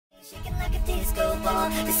Shaking like a disco ball.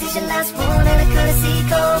 This is your last one and a courtesy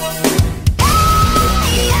call.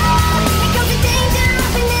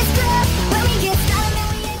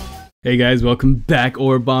 Hey guys, welcome back.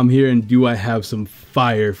 AuraBomb here, and do I have some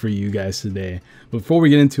fire for you guys today. Before we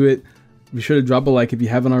get into it, be sure to drop a like if you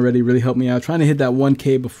haven't already. Really help me out. Trying to hit that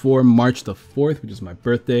 1K before March the 4th, which is my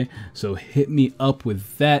birthday. So hit me up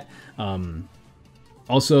with that.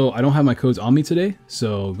 Also, I don't have my codes on me today,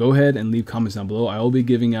 so go ahead and leave comments down below. I will be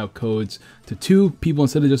giving out codes to 2 people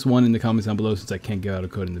instead of just 1 in the comments down below, since I can't give out a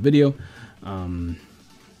code in the video. And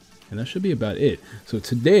that should be about it. So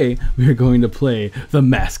today we are going to play the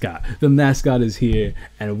mascot. The mascot is here,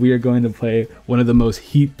 and we are going to play one of the most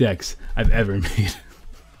heat decks I've ever made.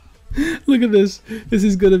 Look at this. This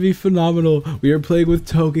is going to be phenomenal. We are playing with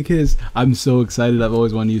Togekiss. I'm so excited. I've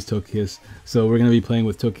always wanted to use Togekiss. So we're going to be playing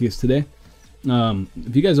with Togekiss today.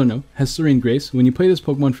 If you guys don't know, has Serene Grace. When you play this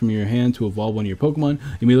Pokemon from your hand to evolve one of your Pokemon,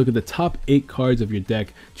 you may look at the top 8 cards of your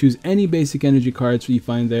deck, choose any basic energy cards that you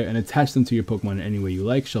find there, and attach them to your Pokemon in any way you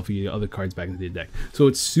like. Shuffle your other cards back into your deck. So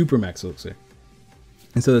it's super max, let's say.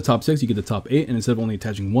 Instead of the top 6, you get the top 8, and instead of only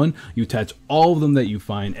attaching 1, you attach all of them that you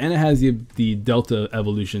find, and it has the Delta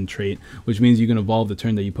Evolution trait, which means you can evolve the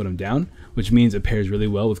turn that you put them down, which means it pairs really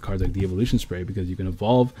well with cards like the Evolution Spray, because you can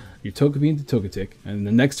evolve your Togepi into Togetic, and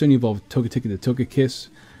the next turn you evolve Togetic into Togekiss,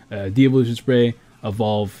 de-Evolution Spray,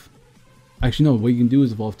 evolve... Actually, no, what you can do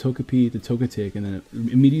is evolve Togepi to Togetic, and then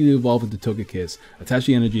immediately evolve into Togekiss, attach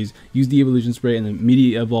the energies, use the Evolution Spray, and then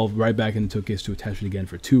immediately evolve right back into Togekiss to attach it again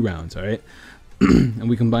for 2 rounds, alright? And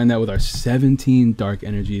we combine that with our 17 dark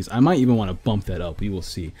energies. I might even want to bump that up, we will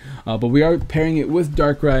see. But we are pairing it with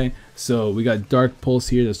Darkrai, so we got Dark Pulse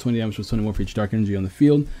here, that's 20 damage plus 20 more for each dark energy on the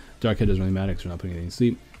field. Dark Head doesn't really matter because we're not putting anything to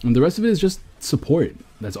sleep. And the rest of it is just support.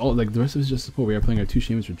 That's all, like the rest of it is just support. We are playing our 2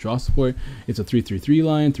 Shamans for draw support. It's a 3/3/3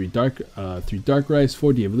 line, 3 Darkrai's,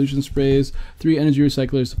 4 de-evolution sprays, 3 energy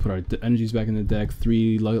recyclers to put our energies back in the deck,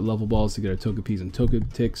 3 level balls to get our Togepis and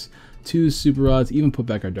Togetics, 2 super rods, even put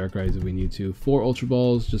back our Darkrai's if we need to, 4 ultra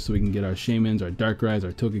balls just so we can get our Shamans, our Darkrai's,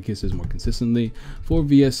 our Togekisses more consistently, 4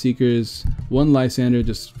 VS seekers, 1 Lysander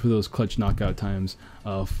just for those clutch knockout times,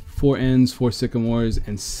 4 ends, 4 sycamores,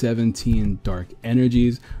 and 17 dark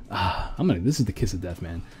energies. This is the kiss of death,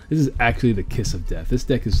 man. This is actually the kiss of death. This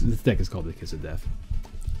deck is called the kiss of death.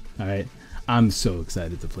 All right, I'm so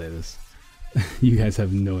excited to play this. You guys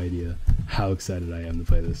have no idea how excited I am to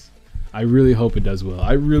play this. I really hope it does well.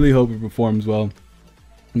 I really hope it performs well.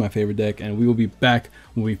 My favorite deck, and we will be back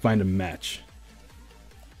when we find a match.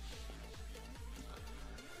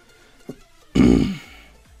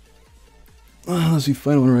 Unless we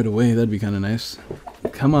find one right away, that'd be kind of nice.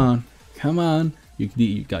 Come on, come on.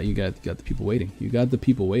 You got the people waiting. You got the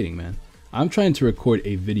people waiting, man. I'm trying to record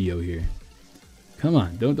a video here. Come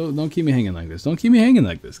on, don't keep me hanging like this. Don't keep me hanging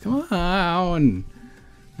like this. Come on.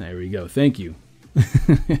 There we go. Thank you.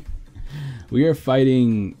 We are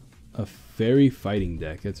fighting a fairy fighting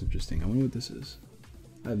deck. That's interesting. I wonder what this is.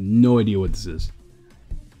 I have no idea what this is.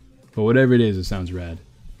 But whatever it is, it sounds rad.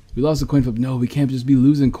 We lost the coin flip. No, we can't just be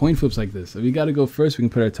losing coin flips like this. If we got to go first, we can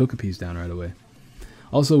put our Togepis down right away.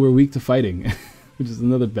 Also, we're weak to fighting, which is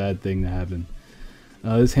another bad thing to happen.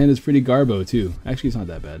 This hand is pretty garbo too. Actually, it's not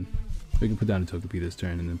that bad. We can put down a Togepi this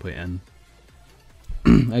turn and then play N.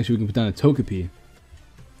 Actually, we can put down a Togepi.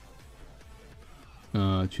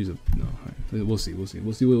 Choose a no. Right. We'll see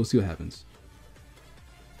what happens.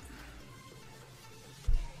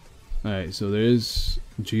 All right, so there's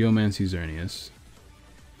Geomancy Xerneas.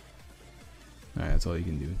 All right, that's all you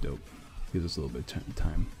can do. Dope. Gives us a little bit of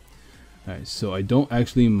time. All right, so I don't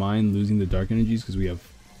actually mind losing the dark energies because we have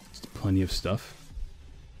plenty of stuff.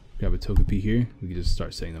 Grab a Togepi here. We can just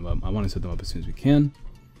start setting them up. I want to set them up as soon as we can.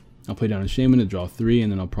 I'll play down a Shaman to draw 3,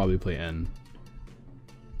 and then I'll probably play N,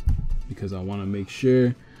 because I want to make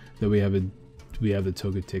sure that we have the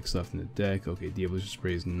Togetic left in the deck. Okay, the Evolution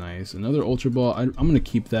Spray is nice. Another Ultra Ball. I'm going to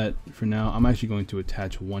keep that for now. I'm actually going to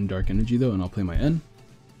attach 1 Dark Energy though, and I'll play my N.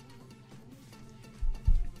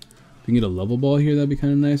 If we can get a level ball here, that'd be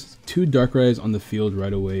kind of nice. 2 Darkrai's on the field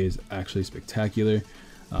right away is actually spectacular.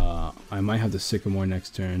 I might have the Sycamore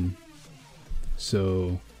next turn.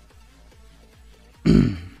 So...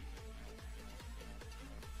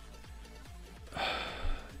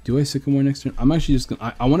 do I Sycamore next turn? I'm actually just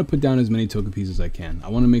gonna... I want to put down as many Togepis as I can. I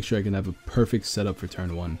want to make sure I can have a perfect setup for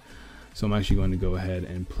turn 1. So I'm actually going to go ahead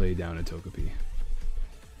and play down a Togepi.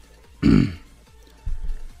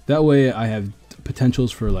 That way I have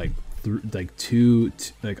potentials for I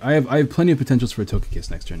have plenty of potentials for a Togekiss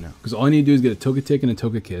next turn now, because all I need to do is get a Togetic and a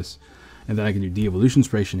Togekiss, and then I can do de-evolution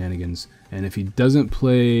spray shenanigans. And if he doesn't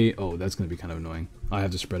play, oh, that's going to be kind of annoying. I have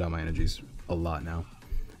to spread out my energies a lot now.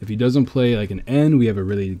 If he doesn't play like an N, we have a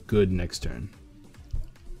really good next turn.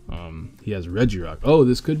 He has Regirock. Oh,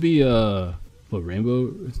 this could be what,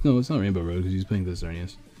 Rainbow? No, it's not Rainbow Road because he's playing the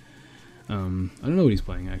Xerneas. I don't know what he's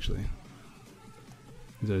playing actually.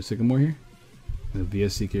 Is there a Sycamore here? The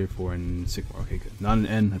VS Seeker for an Sycamore. Okay, good. Not an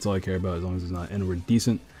N. That's all I care about. As long as it's not N, we're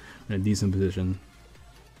decent. We're in a decent position.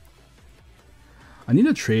 I need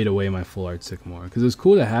to trade away my full art Sycamore because it's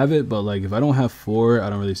cool to have it, but like if I don't have 4, I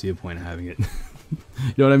don't really see a point in having it.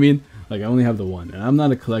 You know what I mean? Like I only have the 1, and I'm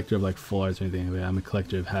not a collector of like full arts or anything. But I'm a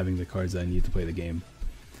collector of having the cards that I need to play the game.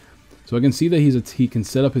 So I can see that he can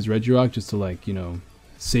set up his Regirock just to like, you know,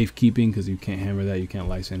 safekeeping because you can't hammer that, you can't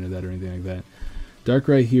Lysander that or anything like that.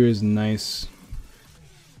 Darkrai here is nice.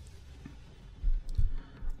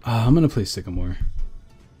 I'm gonna play Sycamore.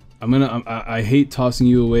 I hate tossing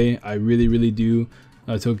you away. I really, really do,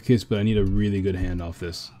 Togekiss, but I need a really good hand off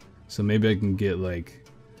this. So maybe I can get like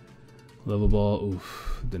Level Ball.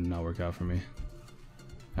 Oof, did not work out for me.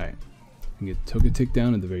 Alright, I can get Togetic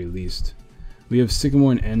down at the very least. We have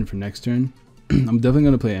Sycamore and N for next turn. I'm definitely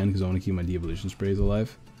gonna play N because I want to keep my De-Evolution sprays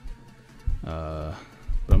alive. But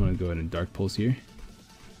I'm gonna go ahead and Dark Pulse here.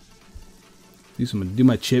 Do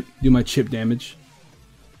my chip damage.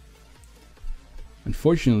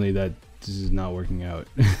 Unfortunately, this is not working out.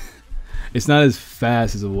 It's not as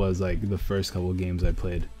fast as it was like the first couple of games I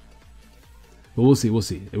played. But we'll see, we'll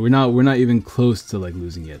see. We're not even close to like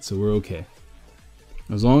losing yet, so we're okay.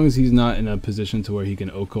 As long as he's not in a position to where he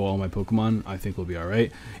can OHKO all my Pokemon, I think we'll be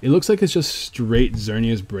alright. It looks like it's just straight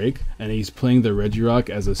Xerneas break, and he's playing the Regirock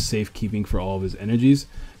as a safekeeping for all of his energies.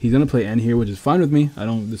 He's gonna play N here, which is fine with me.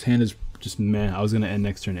 This hand is just meh. I was gonna end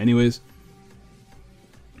next turn anyways.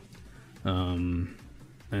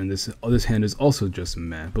 And this hand is also just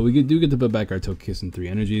meh. But we do get to put back our Togekiss and 3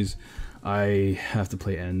 energies. I have to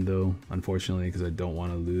play N though, unfortunately, because I don't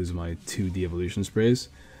want to lose my 2 De-Evolution sprays.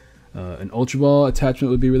 An Ultra Ball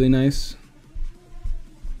attachment would be really nice.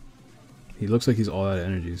 He looks like he's all out of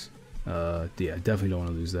energies. Yeah, I definitely don't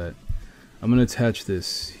want to lose that. I'm going to attach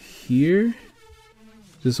this here,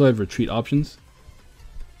 just so I have retreat options.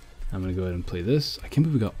 I'm going to go ahead and play this. I can't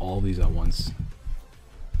believe we got all these at once.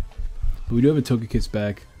 But we do have a Togekiss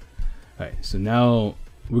back. Alright, so now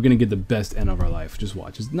we're going to get the best N of our life. Just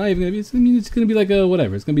watch. It's not even going to be, it's going to be like a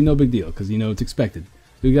whatever. It's going to be no big deal because, you know, it's expected.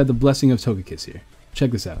 We got the blessing of Togekiss here.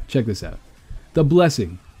 Check this out. Check this out. The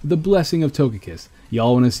blessing of Togekiss.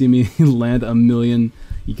 Y'all want to see me land 1 million?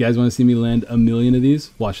 You guys want to see me land 1 million of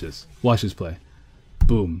these? Watch this. Watch this play.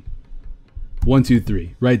 Boom. 1, 2,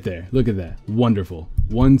 3. Right there. Look at that. Wonderful.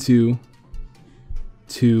 1, 2,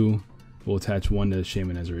 2. We'll attach 1 to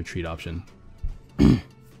Shaman as a retreat option.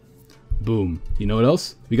 Boom. You know what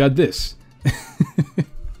else? We got this.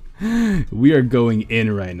 We are going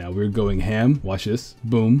in right now. We're going ham. Watch this.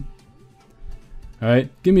 Boom.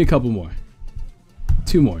 Alright, give me a couple more.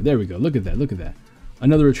 2 more. There we go. Look at that. Look at that.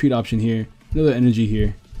 Another retreat option here. Another energy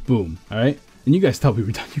here. Boom. Alright? And you guys thought we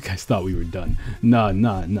were done. You guys thought we were done.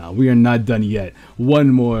 Nah. We are not done yet. 1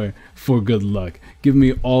 more for good luck. Give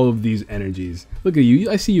me all of these energies. Look at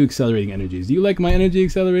you. I see you accelerating energies. Do you like my energy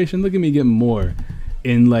acceleration? Look at me get more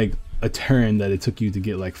in like a turn that it took you to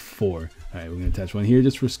get like 4. Alright, we're going to attach 1 here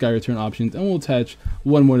just for sky return options. And we'll attach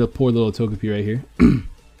 1 more to poor little Togepi right here.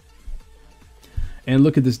 And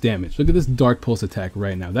look at this damage. Look at this Dark Pulse attack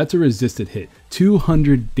right now. That's a resisted hit.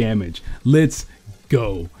 200 damage. Let's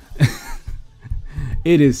go.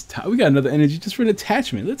 It is time. We got another energy just for an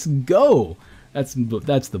attachment. Let's go. That's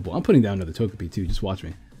the ball. I'm putting down another Togepi too. Just watch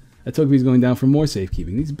me. That Togepi is going down for more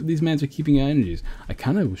safekeeping. These mans are keeping out energies. I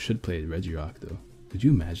kind of should play Regirock though. Could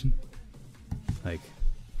you imagine? Like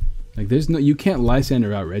there's no, you can't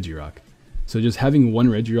Lysander out Regirock. So just having 1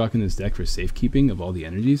 Regirock in this deck for safekeeping of all the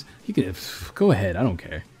energies, you can go ahead. I don't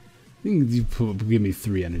care. You can give me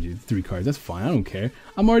 3 energies, 3 cards. That's fine. I don't care.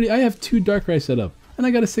 I have 2 Darkrai set up, and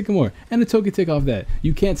I got a Sycamore and a Togetic off that.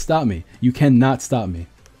 You can't stop me. You cannot stop me.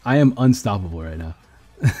 I am unstoppable right now.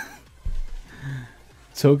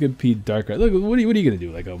 Togepi Darkrai. Look, what are you gonna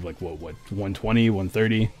do? Like what? 120,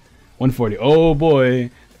 130, 140. Oh boy!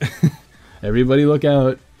 Everybody look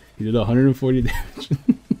out! He did 140 damage.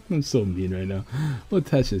 I'm so mean right now. We'll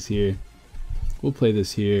attach this here. We'll play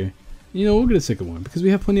this here. You know, we'll get a Sycamore because we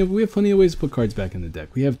have plenty of ways to put cards back in the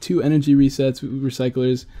deck. We have 2 energy resets,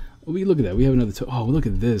 recyclers. We look at that. We have another. Oh, look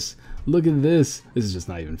at this. Look at this. This is just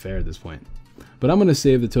not even fair at this point. But I'm gonna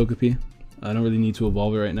save the Togepi. I don't really need to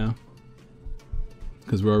evolve it right now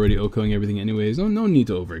because we're already OHKOing everything anyways. No need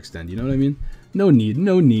to overextend. You know what I mean? No need.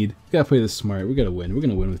 We gotta play this smart. We gotta win. We're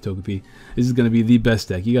gonna win with Togepi. This is gonna be the best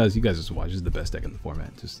deck. You guys just watch. This is the best deck in the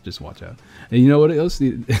format. Just watch out. And you know what else?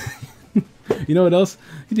 You know what else?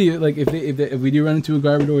 You do, like if we do run into a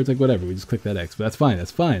Garbodor, it's like whatever. We just click that X, but that's fine.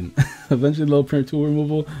 That's fine. Eventually, low print tool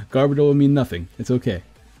removal, Garbodor will mean nothing. It's okay.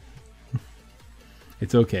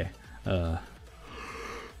 It's okay.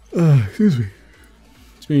 Excuse me.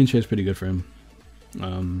 Experience share is pretty good for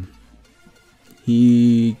him.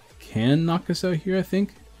 He can knock us out here, I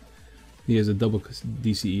think. He has a double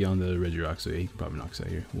DCE on the Regirock, so he can probably knock us out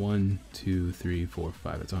here. 1, 2, 3, 4,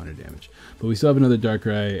 5. That's 100 damage. But we still have another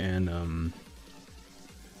Darkrai, and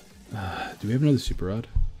do we have another Super Rod?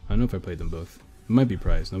 I don't know if I played them both. It might be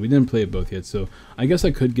prized. No, we didn't play it both yet, so I guess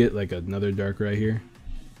I could get like another Darkrai here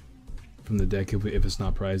from the deck if it's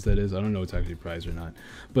not prized, that is. I don't know if it's actually prized or not.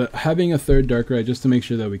 But having a third Darkrai just to make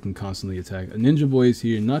sure that we can constantly attack. A Ninja Boy is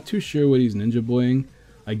here. Not too sure what he's Ninja Boying.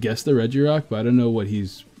 I guess the Regirock, but I don't know what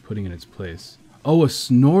he's putting in its place. Oh, a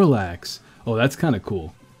Snorlax. Oh, that's kind of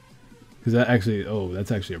cool. Because that actually, oh,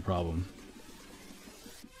 that's actually a problem.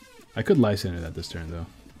 I could Lysander that this turn, though.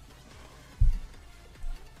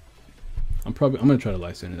 I'm gonna try to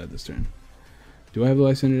Lysander that this turn. Do I have the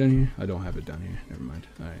Lysander down here? I don't have it down here. Never mind.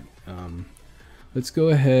 Alright. Let's go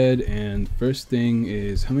ahead and first thing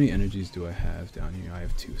is, how many energies do I have down here? I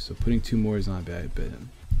have 2. So putting 2 more is not a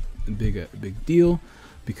big deal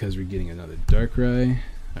because we're getting another Darkrai.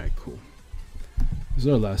 Alright, cool. This is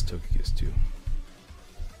our last Togekiss too.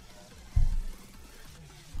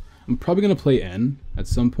 I'm probably gonna play N at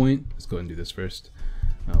some point. Let's go ahead and do this first.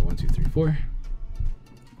 1, 2, 3, 4.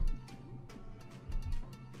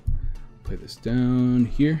 Play this down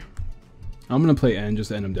here. I'm gonna play N just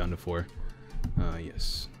to end him down to 4.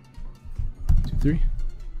 Yes. 2, 3.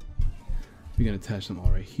 We're gonna attach them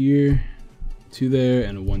all right here. 2 there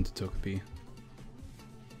and a 1 to Togepi.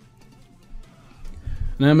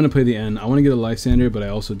 And I'm gonna play the N. I want to get a Lysander, but I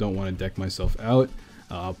also don't want to deck myself out.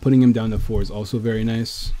 Putting him down to 4 is also very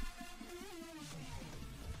nice.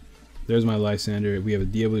 There's my Lysander. We have a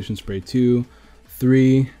De-Evolution Spray 2,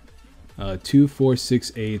 3, 2, 4,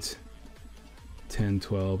 6, 8, 10,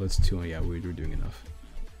 12. That's 2. Yeah, we're doing enough.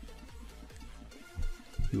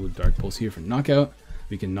 We will Dark Pulse here for knockout.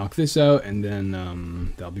 We can knock this out, and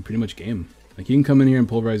then that'll be pretty much game. Like, he can come in here and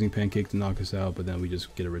Pulverizing Pancake to knock us out, but then we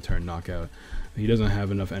just get a return knockout. He doesn't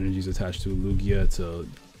have enough energies attached to Lugia to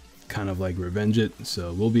kind of like revenge it,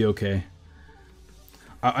 so we'll be okay.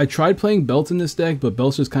 I tried playing Belts in this deck, but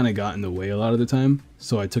Belts just kind of got in the way a lot of the time,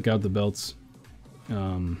 so I took out the Belts.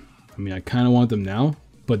 I mean, I kind of want them now,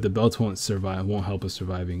 but the Belts won't help us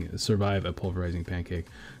survive a Pulverizing Pancake,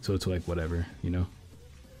 so it's like whatever, you know.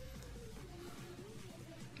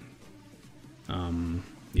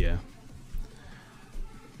 Yeah.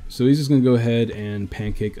 So he's just gonna go ahead and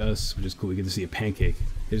pancake us, which is cool. We get to see a pancake.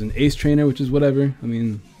 There's an Ace Trainer, which is whatever. I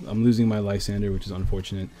mean, I'm losing my Lysander, which is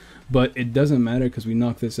unfortunate, but it doesn't matter because we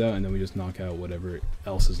knock this out and then we just knock out whatever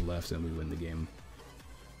else is left and we win the game.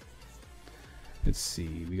 Let's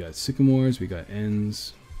see. We got Sycamores, we got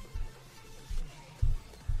Ends.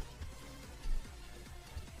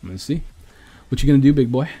 I'm gonna see. What you gonna do,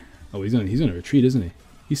 big boy? Oh, he's gonna retreat, isn't he?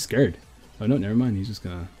 He's scared. Oh no, never mind. He's just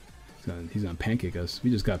gonna. He's gonna pancake us. We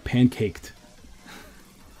just got pancaked.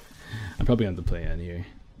 I'm probably going to play N here.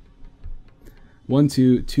 1,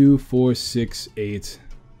 2, 2, 4, 6, 8,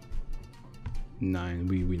 9.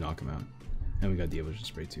 We knock him out. And we got De-Evolution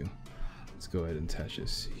Spray too. Let's go ahead and attach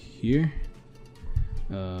this here.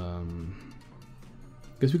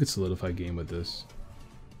 Guess we could solidify game with this.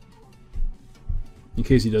 In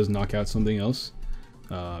case he does knock out something else.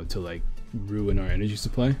 To like ruin our energy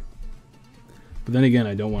supply. But then again,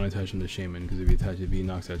 I don't want to attach him to Shaman, because if he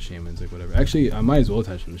knocks out Shaman, it's like whatever. Actually, I might as well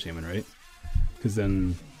attach him to Shaman, right? Because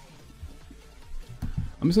then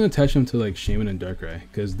I'm just gonna attach him to like Shaman and Darkrai,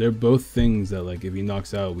 because they're both things that like if he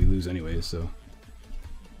knocks out, we lose anyways. So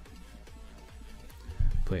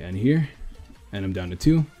play N here, and I'm down to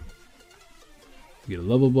 2. Get a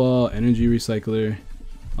Level Ball, Energy Recycler.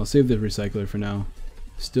 I'll save the Recycler for now.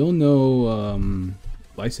 Still no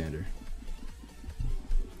Lysander.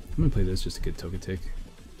 I'm gonna play this just to get Togetic.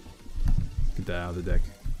 Get that out of the deck.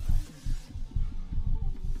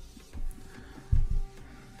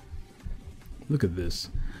 Look at this.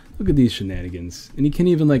 Look at these shenanigans. And he can't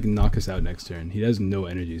even like knock us out next turn. He has no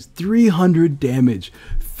energies. 300 damage.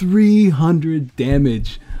 300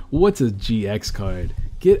 damage. What's a GX card?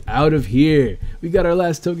 Get out of here. We got our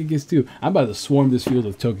last Togekiss too. I'm about to swarm this field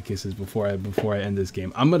with Togekisses before I end this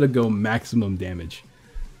game. I'm gonna go maximum damage.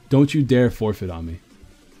 Don't you dare forfeit on me.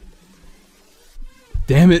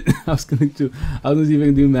 Damn it! I was even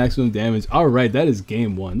gonna do maximum damage. All right, that is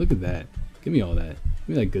game 1. Look at that. Give me all that. Give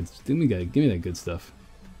me that good. Give me that good stuff.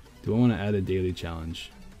 Do I want to add a daily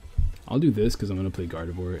challenge? I'll do this because I'm gonna play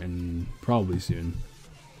Gardevoir and probably soon.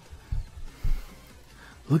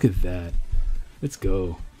 Look at that. Let's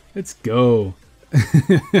go. Let's go.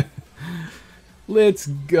 Let's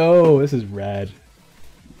go. This is rad.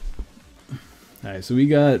 Alright, so we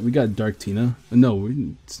got Dark Tina. No,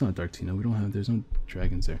 it's not Dark Tina. We don't have, there's no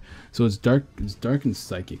dragons there. So it's dark and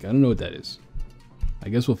psychic. I don't know what that is. I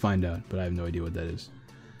guess we'll find out, but I have no idea what that is.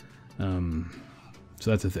 So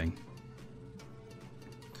that's a thing.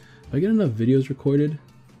 If I get enough videos recorded,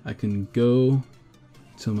 I can go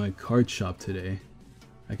to my card shop today.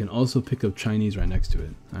 I can also pick up Chinese right next to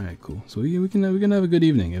it. Alright, cool. So we can have a good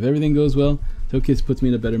evening. If everything goes well, Togekiss puts me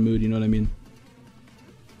in a better mood, you know what I mean?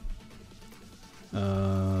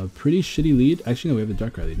 Pretty shitty lead. Actually, no, we have a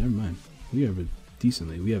dark lead. Never mind. We have a decent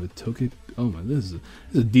lead. We have a Togekiss. Oh my, this is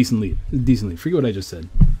a decent lead. This is a decent lead. Forget what I just said.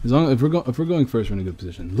 As long if we're going first, we're in a good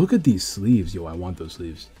position. Look at these sleeves, yo. I want those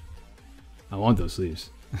sleeves. I want those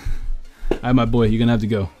sleeves. Alright, my boy, you're gonna have to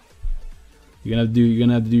go. You're gonna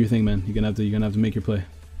have to do your thing, man. You're gonna have to make your play.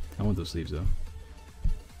 I want those sleeves though.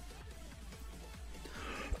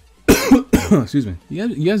 Excuse me.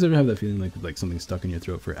 You guys ever have that feeling like something's stuck in your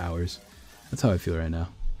throat for hours? That's how I feel right now.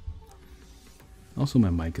 Also, my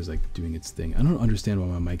mic is like doing its thing. I don't understand why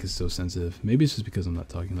my mic is so sensitive. Maybe it's just because I'm not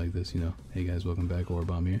talking like this, you know. Hey guys, welcome back.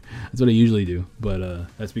 AuraBomb here. That's what I usually do, but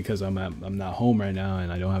that's because I'm not home right now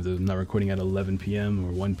and I don't have to. I'm not recording at 11 p.m.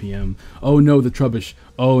 or 1 p.m. Oh no, the trubbish.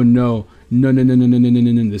 Oh no, no.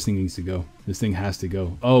 This thing needs to go. This thing has to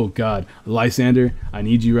go. Oh god, Lysander, I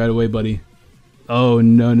need you right away, buddy. Oh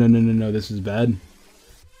no. This is bad.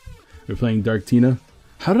 We're playing Dark Tina.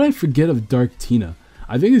 How did I forget of Dark Tina?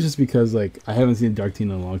 I think it's just because like I haven't seen Dark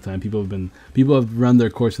Tina in a long time. People have run their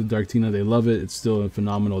course with Dark Tina. They love it. It's still a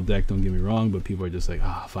phenomenal deck. Don't get me wrong, but people are just like,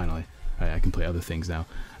 finally, all right, I can play other things now.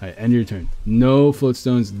 All right, end your turn. No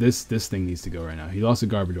floatstones. This thing needs to go right now. He lost a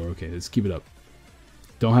Garbodor. Okay, let's keep it up.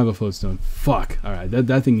 Don't have a floatstone. Fuck. All right,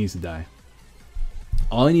 that thing needs to die.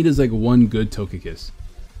 All I need is like one good Togekiss.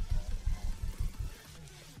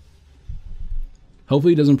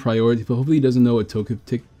 Hopefully he doesn't prioritize. Hopefully he doesn't know what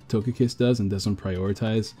Togekiss does and doesn't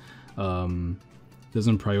prioritize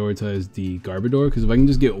the Garbodor, because if I can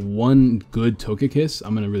just get one good Togekiss,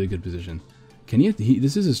 I'm in a really good position. Can he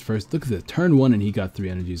this is his first, look at that, turn 1 and he got 3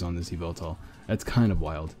 energies on this Yveltal. That's kind of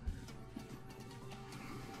wild.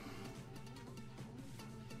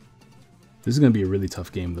 This is going to be a really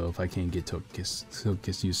tough game though if I can't get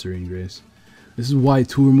Togekiss use Serene Grace. This is why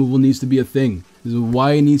tool removal needs to be a thing. This is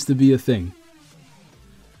why it needs to be a thing.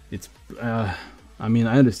 It's I mean,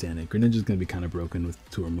 I understand it. Greninja's gonna be kind of broken with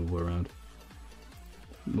tool removal around.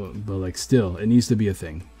 But like, still, it needs to be a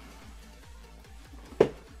thing.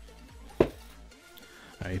 Alright,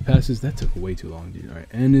 he passes. That took way too long, dude. Alright,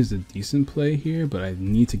 N is a decent play here, but I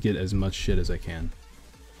need to get as much shit as I can.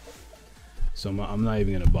 So I'm not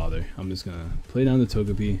even gonna bother. I'm just gonna play down the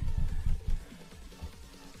Togepi.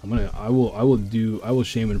 I will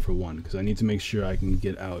Shaman for 1, because I need to make sure I can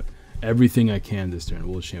get out everything I can this turn.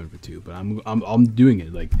 We'll Shaman for 2, but I'm doing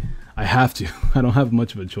it. Like, I have to. I don't have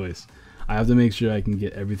much of a choice. I have to make sure I can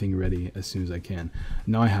get everything ready as soon as I can.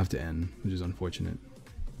 Now I have to end, which is unfortunate.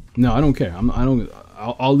 No, I don't care.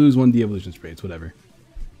 I'll lose 1 de-evolution spray. It's whatever.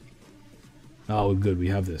 Oh, good. We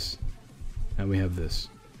have this, and we have this,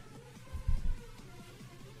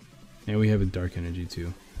 and we have a dark energy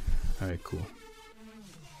too. All right, cool.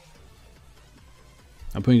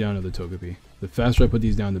 I'm putting down another Togepi. The faster I put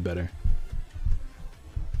these down, the better.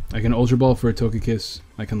 I can Ultra Ball for a Togekiss.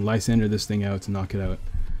 I can Lysander this thing out to knock it out.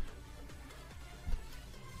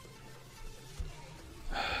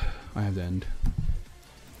 I have to end.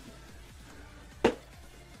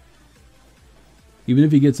 Even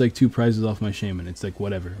if he gets like 2 prizes off my Shaman, it's like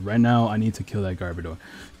whatever. Right now, I need to kill that Garbodor.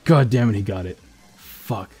 God damn it, he got it.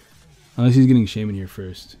 Fuck. Unless he's getting Shaman here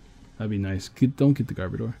first. That'd be nice. Don't get the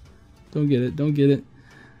Garbodor. Don't get it. Don't get it.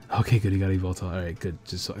 Okay, good. He got Yveltal. All right, good.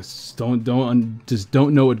 Just don't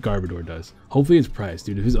know what Garbodor does. Hopefully it's prized,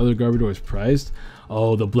 dude. If his other Garbodor is prized,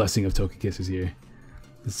 oh, the blessing of Togekiss is here.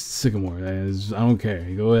 It's Sycamore. I don't care.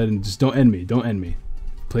 You go ahead and just don't end me. Don't end me.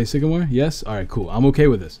 Play Sycamore? Yes. All right, cool. I'm okay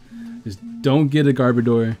with this. Just don't get a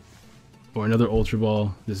Garbodor or another Ultra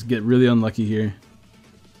Ball. Just get really unlucky here.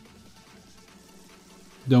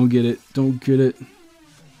 Don't get it. Don't get it.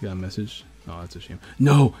 Got a message. Oh, that's a shame.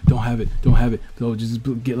 No, don't have it. Don't have it. No, just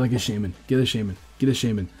get like a Shaman. Get a Shaman. Get a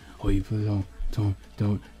Shaman. Oh, you don't.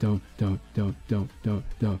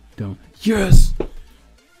 Yes!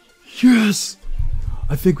 Yes!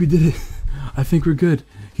 I think we did it. I think we're good.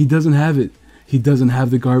 He doesn't have it. He doesn't have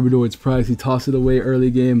the Garbodor. It's prized. He tossed it away early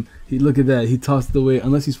game. Look at that. He tossed it away.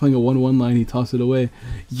 Unless he's playing a 1-1 line, he tossed it away.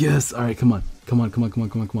 Yes! Alright, come on. Come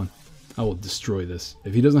on. I will destroy this.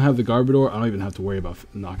 If he doesn't have the Garbodor, I don't even have to worry about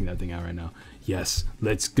knocking that thing out right now. Yes,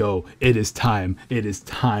 let's go. It is time. It is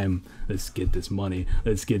time. Let's get this money.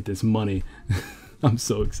 Let's get this money. I'm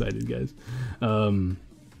so excited, guys. I'm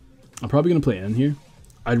probably going to play N here.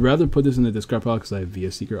 I'd rather put this in the discard pile because I have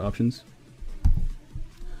VS Seeker options.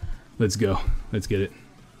 Let's go. Let's get it.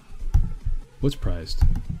 What's prized?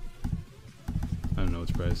 I don't know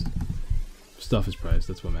what's prized. Stuff is prized.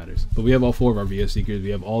 That's what matters. But we have all 4 of our VS Seekers.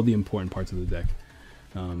 We have all the important parts of the deck.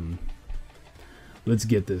 Let's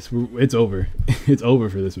get this. It's over. It's over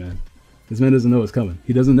for this man. This man doesn't know what's coming.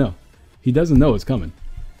 He doesn't know. He doesn't know what's coming.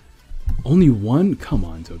 Only 1? Come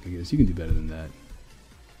on, Togekiss. You can do better than that.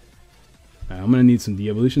 Alright, I'm going to need some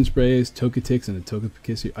de-evolution sprays, Togekiss, and a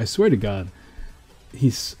Togekiss here. I swear to God.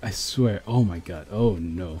 I swear. Oh my God. Oh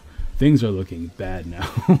no. Things are looking bad now.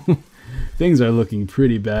 Things are looking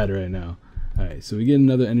pretty bad right now. Alright, so we get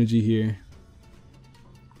another energy here.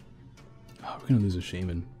 Oh, we're going to lose a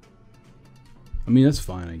Shaman. I mean, that's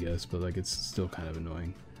fine, I guess, but like it's still kind of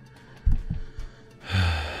annoying.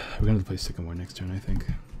 We're going to play Sycamore next turn, I think.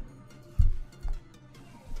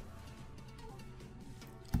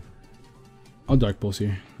 I'll Dark Pulse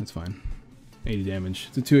here. That's fine. 80 damage.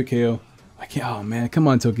 It's a 2-hit KO. I can't. Oh man, come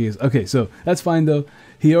on, Togekiss. Okay, so that's fine though.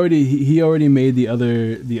 He already made the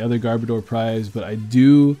other Garbodor prize, but I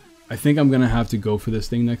think I'm gonna have to go for this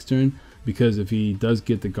thing next turn because if he does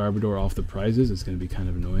get the Garbodor off the prizes, it's gonna be kind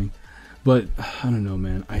of annoying. But I don't know,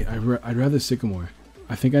 man. I'd rather Sycamore.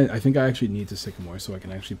 I think I actually need to Sycamore so I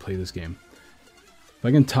can actually play this game. If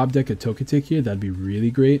I can top deck a Togekiss here, that'd be really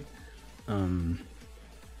great.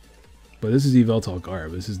 But this is Yveltal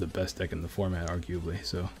Garb. This is the best deck in the format, arguably.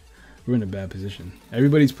 So we're in a bad position.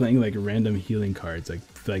 Everybody's playing like random healing cards, like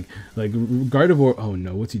Gardevoir. Oh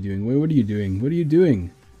no, what's he doing? What are you doing? What are you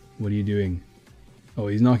doing? What are you doing? Oh,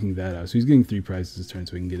 he's knocking that out. So he's getting 3 prizes this turn,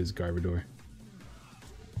 so he can get his Garbodor.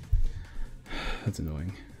 That's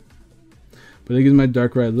annoying. But it gives my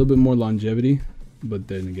Darkrai a little bit more longevity. But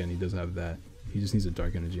then again, he does have that. He just needs a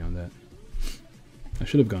Dark Energy on that. I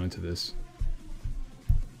should have gone into this.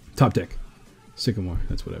 Top deck. Sycamore.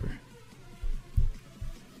 That's whatever.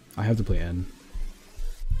 I have to play N.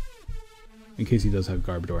 In case he does have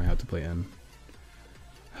Garbodor, I have to play N.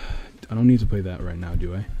 I don't need to play that right now,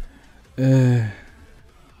 do I? Yeah,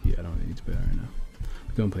 I don't need to play that right now.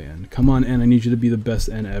 Go and play N. Come on, N. I need you to be the best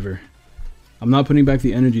N ever. I'm not putting back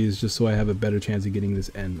the energies just so I have a better chance of getting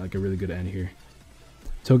this N, like a really good N here.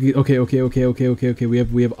 Okay.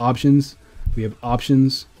 We have options. We have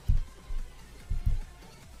options.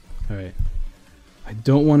 Alright. I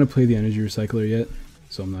don't want to play the energy recycler yet,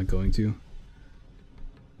 so I'm not going to.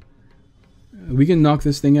 We can knock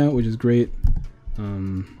this thing out, which is great.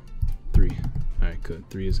 3. Alright, good.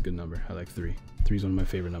 3 is a good number. I like 3. 3 is one of my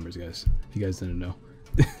favorite numbers, guys. If you guys didn't know.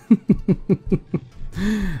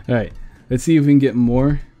 Alright. Let's see if we can get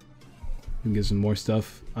more. We can get some more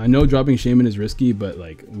stuff. I know dropping Shaman is risky, but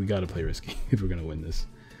like we gotta play risky if we're gonna win this.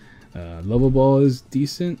 Level Ball is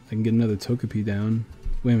decent. I can get another Togepi down.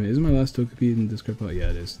 Wait a minute, isn't my last Togepi in this card pile?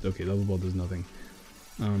 Yeah, it is. Okay, Level Ball does nothing.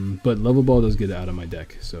 But Level Ball does get it out of my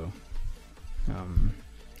deck, so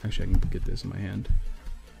actually I can get this in my hand.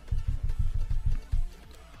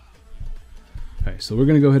 Alright, so we're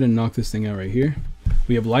gonna go ahead and knock this thing out right here.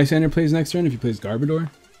 We have Lysander plays next turn if he plays Garbodor.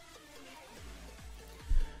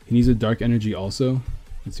 He needs a Dark Energy also.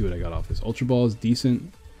 Let's see what I got off this. Ultra Ball is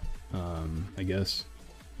decent, I guess.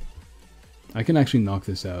 I can actually knock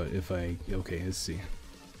this out if I... Okay, let's see.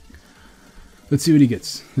 Let's see what he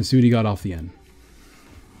gets. Let's see what he got off the end.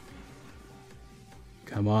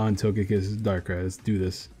 Come on, Togekiss, Darkrai. Let's do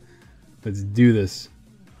this. Let's do this.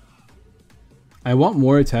 I want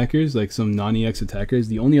more attackers, like some non-EX attackers.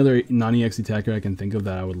 The only other non-EX attacker I can think of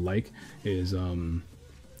that I would like is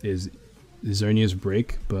Xernea's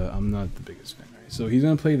Break, but I'm not the biggest fan. Right, so he's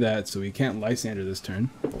gonna play that, so he can't Lysander this turn.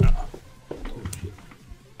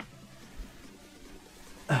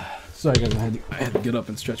 Sorry guys, I had to get up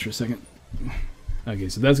and stretch for a second. Okay,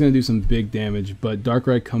 so that's gonna do some big damage, but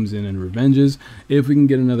Darkrai comes in and revenges if we can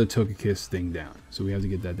get another Togekiss thing down. So we have to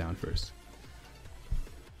get that down first.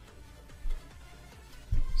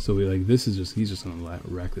 So we like this is just he's just gonna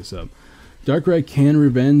rack this up. Darkrai can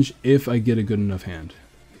revenge if I get a good enough hand.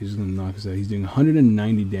 He's just gonna knock us out. He's doing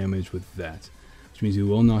 190 damage with that, which means he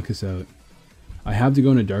will knock us out. I have to go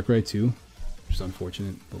into Darkrai too, which is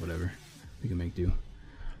unfortunate, but whatever. We can make do.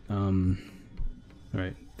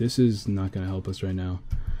 Alright, this is not gonna help us right now.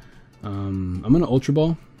 I'm gonna Ultra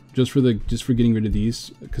Ball just for getting rid of these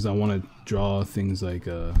because I want to draw things like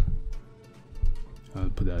I'll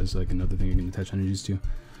put that as like another thing I can attach energies to.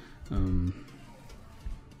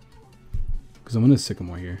 Because I'm gonna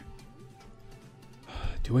Sycamore here.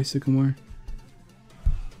 Do I Sycamore?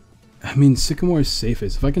 I mean, Sycamore is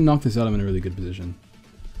safest. If I can knock this out, I'm in a really good position.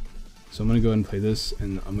 So I'm going to go ahead and play this,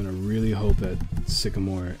 and I'm going to really hope that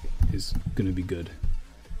Sycamore is going to be good.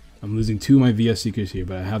 I'm losing 2 of my VS Seekers here,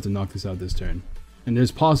 but I have to knock this out this turn. And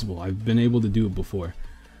it's possible. I've been able to do it before.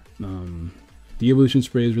 The Evolution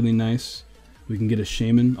Spray is really nice. We can get a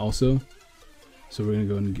Shaman also. So we're going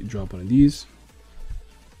to go and drop one of these.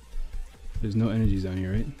 There's no energies down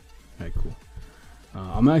here, right? Alright, cool.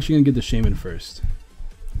 I'm actually going to get the Shaman first.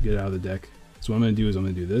 Get it out of the deck. So what I'm going to do is I'm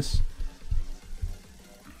going to do this.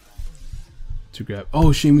 To grab...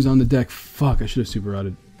 Oh, Shaman's on the deck. Fuck, I should have super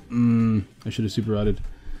rotted. I should have super rotted.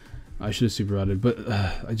 I should have super rotted, but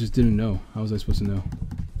I just didn't know. How was I supposed to know?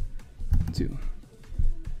 2.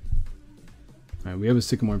 Alright, we have a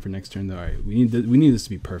Sycamore for next turn though. Alright, we need this to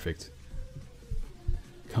be perfect.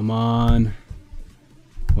 Come on.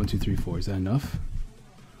 1, 2, 3, 4. Is that enough?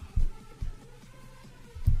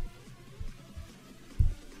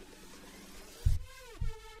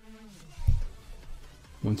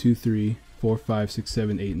 One, 2, 3, 4, 5, 6,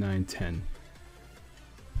 7, 8, 9, 10.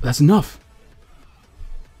 That's enough.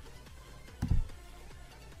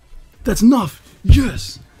 That's enough.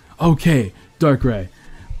 Yes. Okay. Darkrai.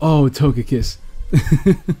 Oh, Togekiss.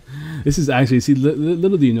 This is actually, see,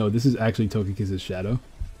 little do you know, this is actually Togekiss's shadow.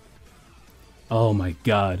 Oh my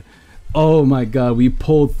god. Oh my god, we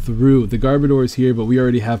pulled through. The Garbodor is here, but we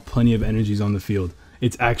already have plenty of energies on the field.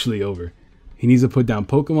 It's actually over. He needs to put down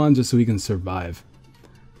Pokemon just so he can survive.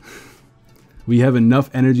 We have enough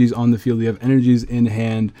energies on the field. We have energies in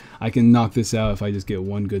hand. I can knock this out if I just get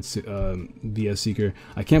one good VS Seeker.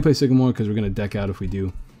 I can't play Sycamore because we're going to deck out if we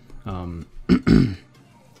do. Come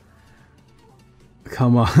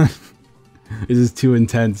on. This is too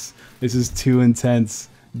intense. This is too intense.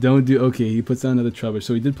 Don't do... Okay, he puts down another Trubbish.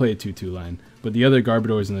 So he did play a 2-2 line. But the other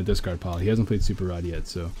Garbodor is in the discard pile. He hasn't played Super Rod yet.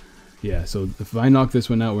 So, yeah. So if I knock this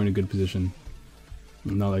one out, we're in a good position.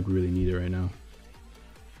 Not like we really need it right now.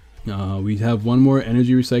 We have one more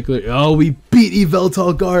energy recycler. Oh, we beat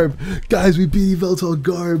Yveltal Garb. Guys, we beat Yveltal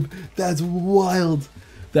Garb. That's wild.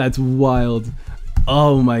 That's wild.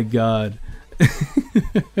 Oh my god.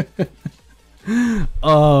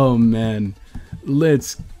 Oh man.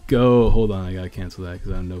 Let's go. Hold on, I gotta cancel that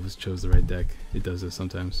because I don't know if it chose the right deck. It does this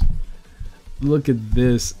sometimes. Look at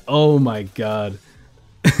this. Oh my god.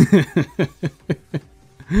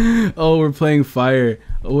 Oh, we're playing fire.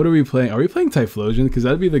 What are we playing? Are we playing Typhlosion? Because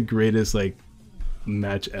that'd be the greatest like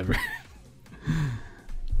match ever.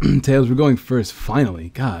 Tails, we're going first. Finally,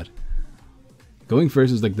 God. Going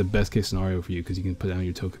first is like the best case scenario for you because you can put down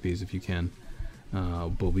your Togekiss if you can.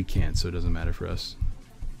 But we can't, so it doesn't matter for us.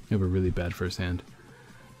 We have a really bad first hand.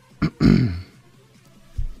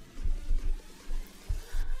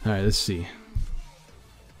 Alright, let's see.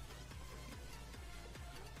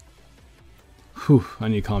 Whew, I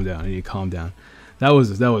need to calm down. I need to calm down. That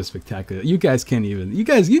was spectacular. You guys can't even. You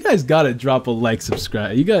guys gotta drop a like,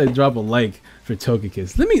 subscribe. You gotta drop a like for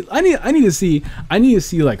Togekiss. I need to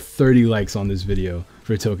see like 30 likes on this video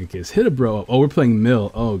for Togekiss. Hit a bro up. Oh, we're playing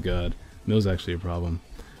Mill. Oh god, Mill's actually a problem.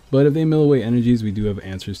 But if they mill away energies, we do have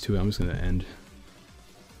answers to it. I'm just gonna end.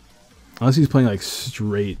 Unless he's playing like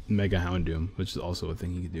straight Mega Houndoom, which is also a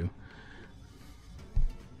thing he could do.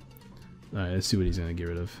 All right, let's see what he's gonna get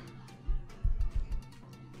rid of.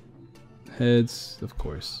 Heads, of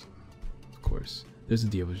course. Of course. There's a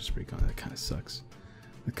Evolution Spray on. That kind of sucks.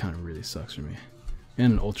 That kind of really sucks for me.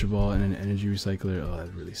 And an Ultra Ball and an Energy Recycler. Oh,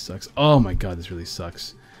 that really sucks. Oh my god, this really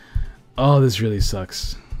sucks. Oh, this really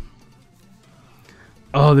sucks.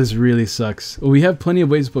 Oh, this really sucks. Well, we have plenty of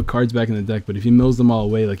ways to put cards back in the deck, but if he mills them all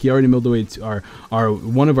away, like he already milled away our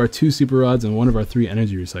one of our 2 Super Rods and one of our 3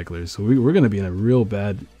 Energy Recyclers, so we're going to be in a real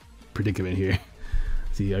bad predicament here.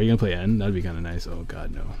 See, are you going to play N? That'd be kind of nice. Oh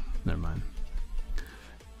god, no. Never mind.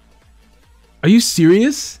 Are you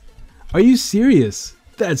serious? Are you serious?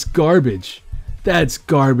 That's garbage. That's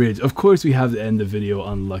garbage. Of course we have to end the video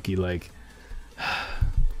unlucky like.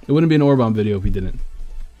 It wouldn't be an AuraBomb video if we didn't.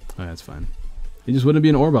 Alright, that's fine. It just wouldn't be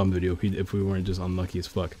an AuraBomb video if we weren't just unlucky as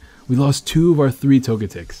fuck. We lost 2 of our 3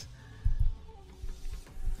 Togekiss.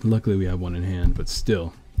 Luckily we have one in hand, but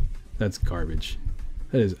still. That's garbage.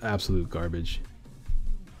 That is absolute garbage.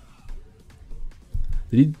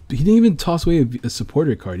 He didn't even toss away a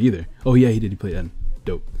supporter card either. Oh yeah, he did. He played N.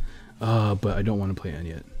 Dope. But I don't want to play N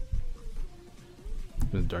yet.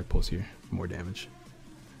 There's a Dark Pulse here. More damage.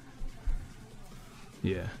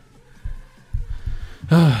 Yeah.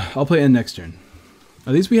 I'll play N next turn.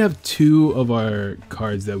 At least we have 2 of our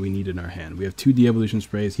cards that we need in our hand. We have 2 De-Evolution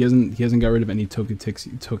Sprays. He hasn't got rid of any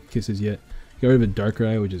Togekisses yet. He got rid of a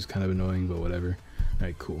Darkrai, which is kind of annoying, but whatever.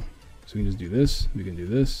 Alright, cool. So we can just do this. We can do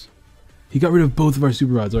this. He got rid of both of our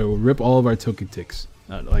super rods. Alright, we'll rip all of our Togeticks.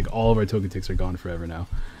 Like all of our Togeticks are gone forever now.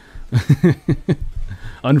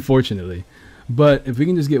 Unfortunately. But if we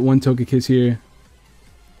can just get one Togekiss here.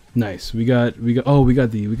 Nice. We got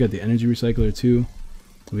the energy recycler too.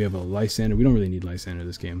 We have a Lysander. We don't really need Lysander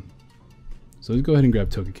this game. So let's go ahead and grab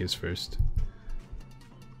Togekiss first.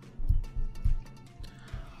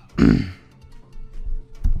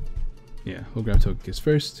 Yeah, we'll grab Togekiss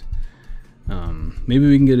first. Maybe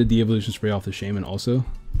we can get a de-evolution spray off the Shaman also.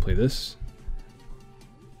 Play this.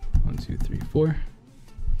 1, 2, 3, 4.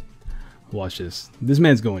 Watch this. This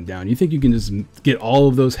man's going down. You think you can just get all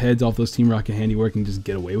of those heads off those Team Rocket handiwork and just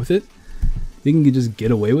get away with it? You can just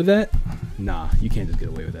get away with that? Nah, you can't just get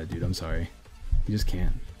away with that, dude. I'm sorry. You just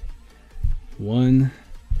can't. 1,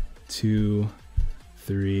 2,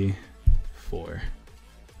 3, 4.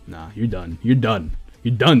 Nah, you're done. You're done.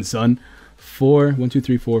 You're done, son. 4, 1, 2,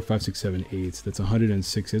 3, 4, 5, 6, 7, 8. That's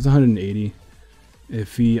 106. It's 180.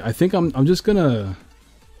 If he, I think I'm just gonna.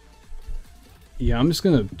 Yeah, I'm just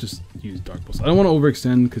gonna use Dark Pulse. I don't want to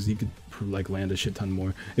overextend because he could like land a shit ton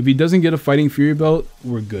more. If he doesn't get a Fighting Fury belt,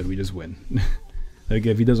 we're good. We just win. Like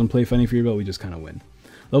if he doesn't play Fighting Fury belt, we just kind of win.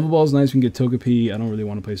 Level Ball is nice. We can get Togepi. I don't really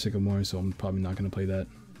want to play Sycamore, so I'm probably not gonna play that.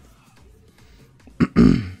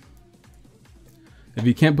 If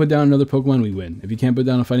you can't put down another Pokemon, we win. If you can't put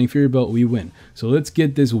down a Fighting Fury belt, we win. So let's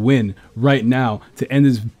get this win right now to end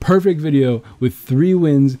this perfect video with 3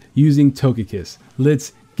 wins using Togekiss.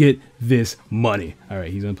 Let's get this money. Alright,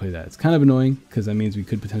 he's gonna play that. It's kind of annoying because that means we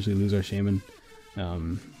could potentially lose our Shaman. But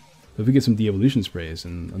if we get some de-evolution sprays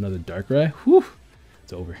and another Darkrai, whew,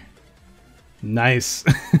 it's over. Nice.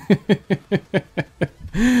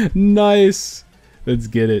 Nice. Let's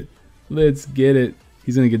get it. Let's get it.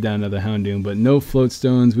 He's gonna get down another Houndoom, but no float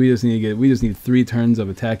stones. We just need 3 turns of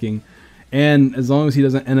attacking. And as long as he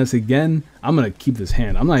doesn't end us again, I'm gonna keep this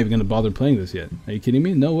hand. I'm not even gonna bother playing this yet. Are you kidding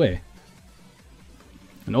me? No way.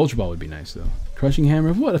 An Ultra Ball would be nice though. Crushing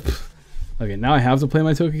Hammer, what? Okay, now I have to play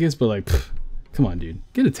my Togekiss, but like, come on, dude,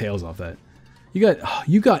 get a Tails off that.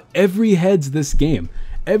 You got every heads this game,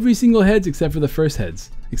 every single heads except for the first heads,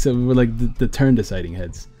 except for like the turn deciding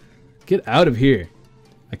heads. Get out of here.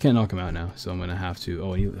 I can't knock him out now, so I'm gonna have to.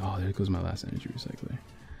 Oh, there goes my last energy recycler.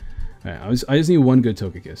 All right, I just need one good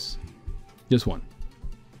Togekiss, just one,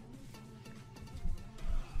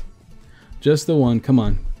 just the one. Come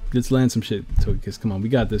on. Let's land some shit, Togekiss. Come on, we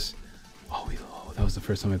got this. Oh, that was the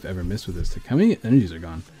first time I've ever missed with this. How many energies are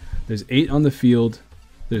gone? There's 8 on the field.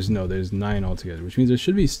 There's 9 altogether, which means there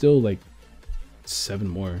should be still like 7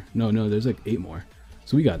 more. No, there's like 8 more.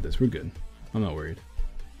 So we got this. We're good. I'm not worried.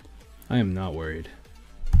 I am not worried.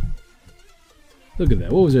 Look at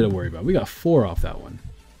that. What was there to worry about? We got 4 off that one.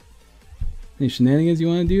 Any shenanigans you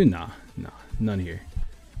want to do? Nah, none here.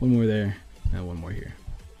 1 more there, and 1 more here.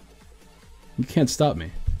 You can't stop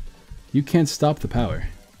me. You can't stop the power.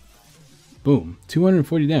 Boom.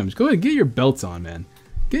 240 damage. Go ahead, get your belts on, man.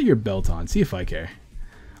 Get your belt on. See if I care.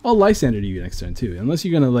 I'll Lysander to you next turn, too. Unless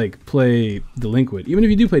you're going to, like, play Delinquent. Even if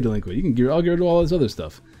you do play Delinquent, I'll get rid of all this other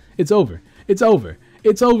stuff. It's over. It's over.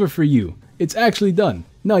 It's over for you. It's actually done.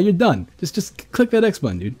 No, you're done. Just click that X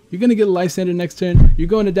button, dude. You're going to get a Lysander next turn. You're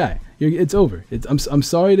going to die. It's over. I'm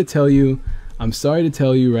sorry to tell you. I'm sorry to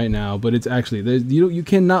tell you right now, but it's actually you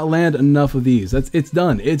cannot land enough of these. It's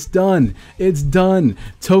done. It's done. It's done.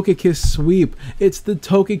 Togekiss sweep. It's the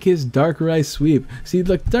Togekiss Darkrai sweep. See,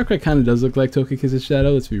 like Darkrai kind of does look like Togekiss's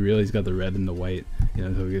shadow. Let's be real. He's got the red and the white. You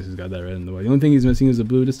know, Togekiss has got that red and the white. The only thing he's missing is the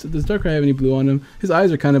blue. Does Darkrai have any blue on him? His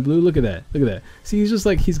eyes are kind of blue. Look at that. Look at that. See, he's just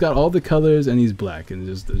like he's got all the colors and he's black and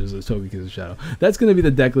just a Togekiss's shadow. That's gonna be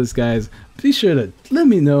the deck list, guys. Be sure to let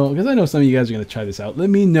me know because I know some of you guys are gonna try this out.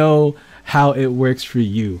 Let me know how it works for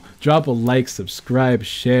you. Drop a like, subscribe,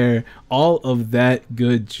 share, all of that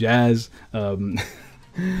good jazz.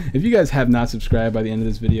 If you guys have not subscribed by the end of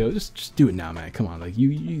this video, just do it now, man. Come on, like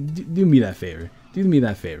you do me that favor. Do me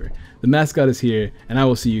that favor. The mascot is here, and I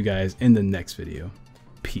will see you guys in the next video.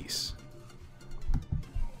 Peace.